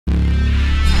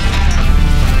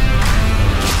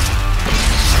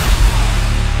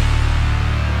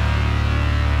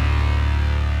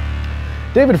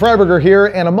David Freiburger here,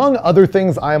 and among other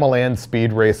things, I am a land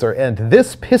speed racer, and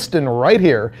this piston right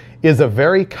here is a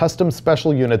very custom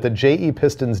special unit that JE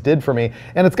Pistons did for me,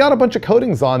 and it's got a bunch of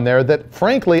coatings on there that,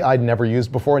 frankly, I'd never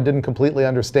used before and didn't completely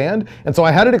understand, and so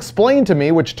I had it explained to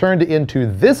me, which turned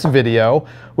into this video,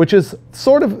 which is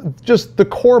sort of just the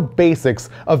core basics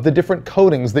of the different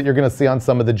coatings that you're going to see on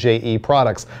some of the JE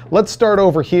products. Let's start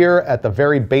over here at the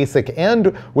very basic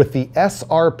end with the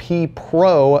SRP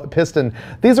Pro piston.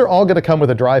 These are all going to come with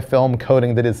a dry film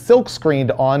coating that is silk screened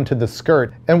onto the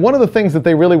skirt, and one of the things that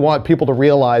they really want people to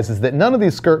realize is that none of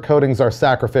these skirt coatings are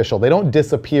sacrificial. They don't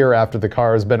disappear after the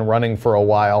car has been running for a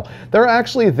while. They're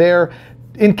actually there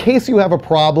in case you have a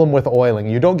problem with oiling.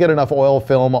 You don't get enough oil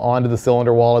film onto the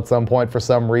cylinder wall at some point for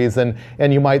some reason,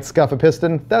 and you might scuff a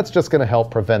piston. That's just going to help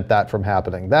prevent that from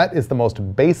happening. That is the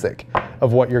most basic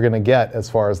of what you're going to get as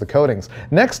far as the coatings.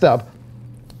 Next up,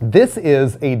 this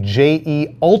is a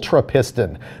JE Ultra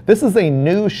piston. This is a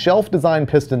new shelf-designed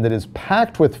piston that is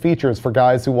packed with features for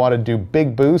guys who want to do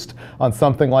big boost on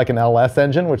something like an LS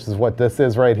engine, which is what this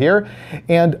is right here.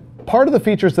 And part of the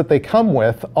features that they come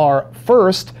with are,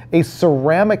 first, a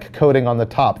ceramic coating on the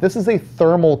top. This is a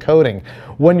thermal coating.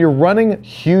 When you're running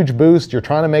huge boost, you're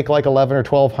trying to make like 11 or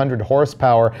 1200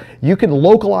 horsepower, you can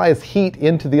localize heat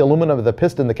into the aluminum of the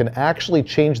piston that can actually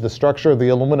change the structure of the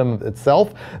aluminum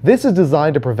itself. This is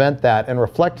designed to prevent that and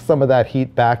reflect some of that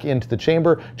heat back into the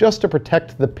chamber just to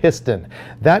protect the piston.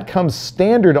 That comes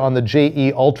standard on the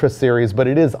JE Ultra series, but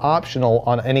it is optional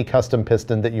on any custom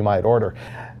piston that you might order.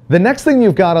 The next thing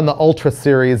you've got on the Ultra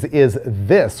series is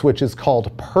this, which is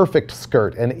called Perfect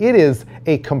Skirt, and it is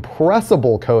a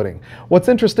compressible coating. What's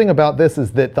interesting about this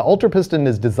is that the Ultra piston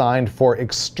is designed for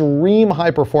extreme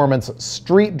high performance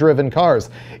street-driven cars.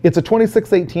 It's a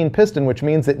 2618 piston, which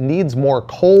means it needs more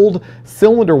cold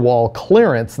cylinder wall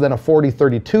clearance than a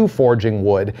 4032 forging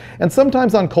would, and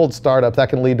sometimes on cold startup that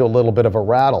can lead to a little bit of a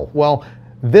rattle. Well,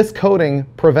 this coating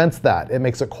prevents that. It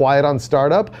makes it quiet on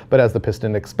startup, but as the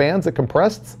piston expands, it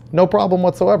compresses, no problem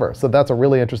whatsoever. So that's a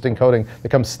really interesting coating that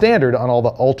comes standard on all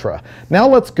the Ultra. Now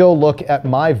let's go look at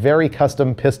my very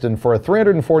custom piston for a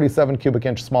 347 cubic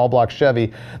inch small block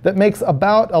Chevy that makes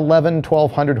about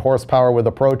 1200 horsepower with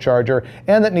a Pro charger,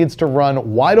 and that needs to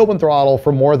run wide open throttle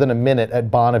for more than a minute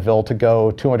at Bonneville to go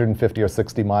 250 or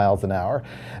 60 miles an hour.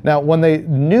 Now, when they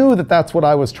knew that that's what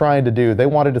I was trying to do, they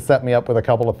wanted to set me up with a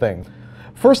couple of things.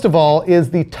 First of all is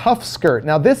the Tough Skirt.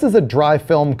 Now this is a dry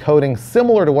film coating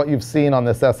similar to what you've seen on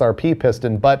this SRP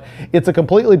piston, but it's a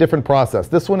completely different process.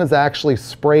 This one is actually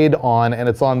sprayed on, and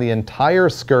it's on the entire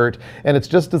skirt, and it's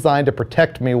just designed to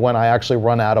protect me when I actually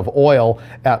run out of oil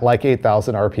at like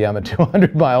 8,000 RPM at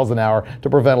 200 miles an hour to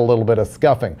prevent a little bit of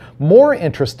scuffing. More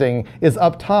interesting is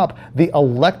up top, the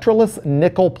electroless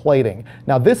nickel plating.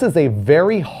 Now this is a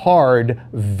very hard,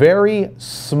 very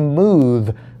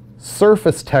smooth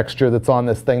surface texture that's on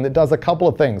this thing that does a couple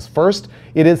of things. First,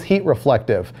 it is heat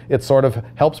reflective. It sort of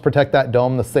helps protect that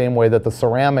dome the same way that the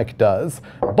ceramic does,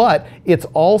 but it's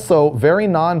also very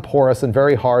non-porous and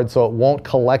very hard, so it won't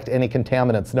collect any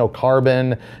contaminants. No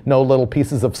carbon, no little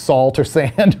pieces of salt or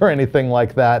sand or anything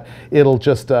like that. It'll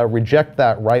just reject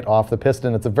that right off the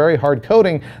piston. It's a very hard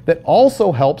coating that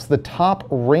also helps the top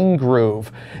ring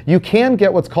groove. You can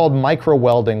get what's called micro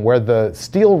welding, where the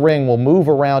steel ring will move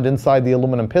around inside the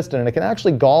aluminum piston, and it can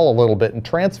actually gall a little bit and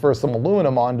transfer some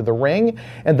aluminum onto the ring,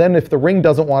 and then if the ring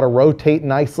doesn't want to rotate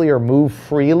nicely or move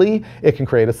freely, it can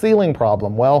create a sealing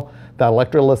problem. Well, that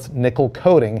electroless nickel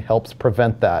coating helps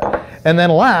prevent that. And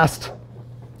then last,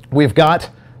 we've got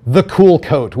the Cool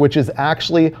Coat, which is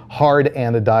actually hard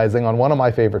anodizing on one of my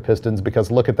favorite pistons,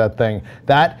 because look at that thing.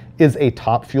 That is a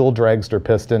Top Fuel dragster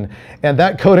piston, and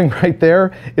that coating right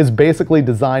there is basically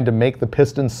designed to make the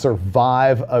piston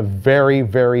survive a very,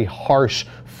 very harsh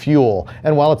fuel.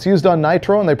 And while it's used on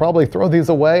nitro, and they probably throw these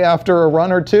away after a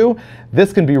run or two,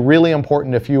 this can be really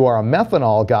important if you are a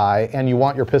methanol guy and you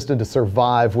want your piston to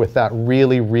survive with that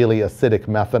really, really acidic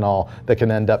methanol that can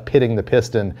end up pitting the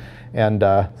piston. And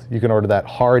you can order that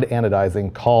hard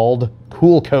anodizing called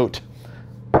Cool Coat.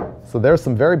 So there's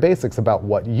some very basics about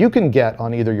what you can get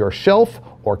on either your shelf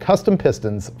or custom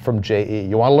pistons from JE.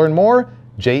 You want to learn more?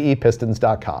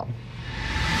 JEPistons.com.